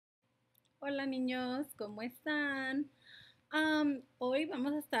Hola niños, ¿cómo están? Hoy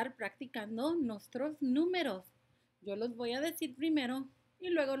vamos a estar practicando nuestros números. Yo los voy a decir primero y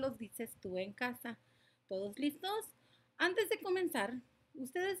luego los dices tú en casa. ¿Todos listos? Antes de comenzar,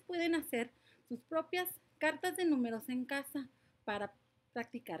 ustedes pueden hacer sus propias cartas de números en casa para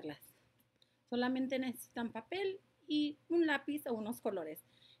practicarlas. Solamente necesitan papel y un lápiz o unos colores.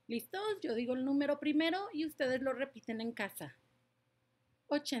 ¿Listos? Yo digo el número primero y ustedes lo repiten en casa.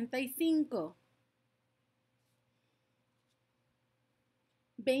 85.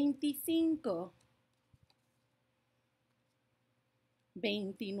 25,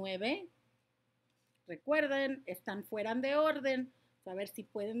 29. Recuerden, están fuera de orden. A ver si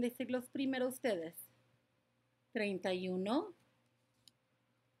pueden decirlos primero ustedes. 31,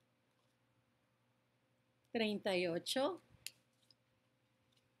 38,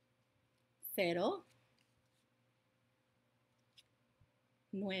 0,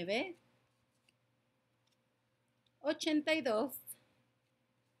 9, 82,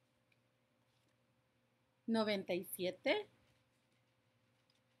 97,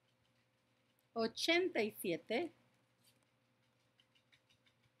 87,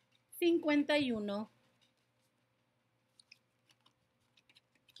 51,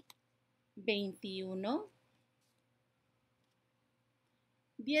 21,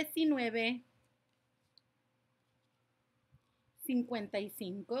 19,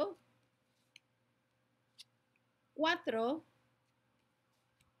 55, 4,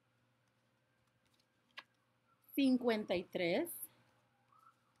 53,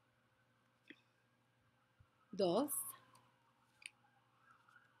 2,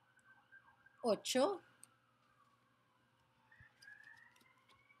 8,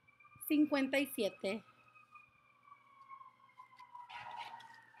 57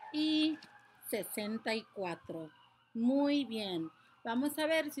 y 64. Muy bien. Vamos a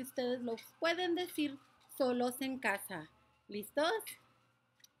ver si ustedes los pueden decir solos en casa. ¿Listos?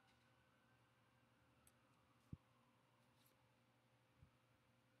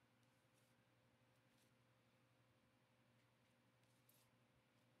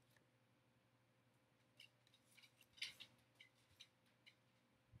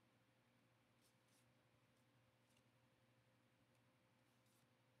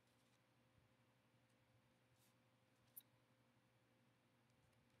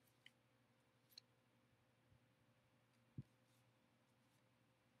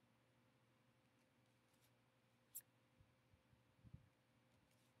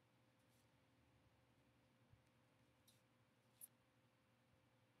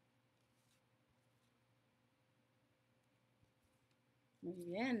 Muy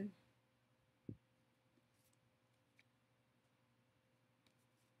bien.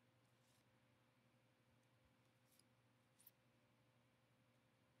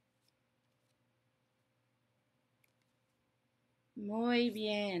 Muy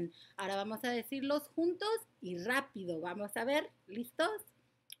bien. Ahora vamos a decirlos juntos y rápido. Vamos a ver. ¿Listos?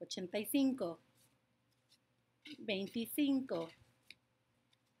 85, 25,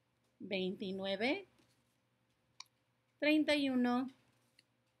 29, 31,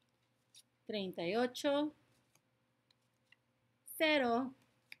 38, 0,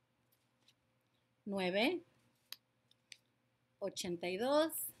 9,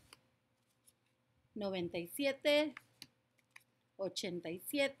 82, 97,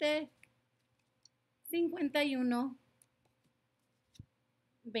 87, 51,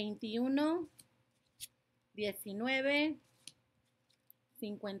 21, 19,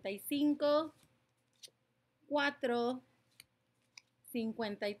 55, 4,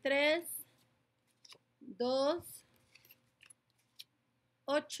 53, 2,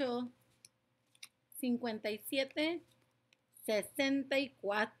 8, 57,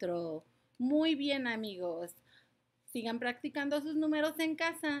 64. Muy bien, amigos. Sigan practicando sus números en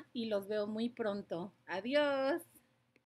casa y los veo muy pronto. Adiós.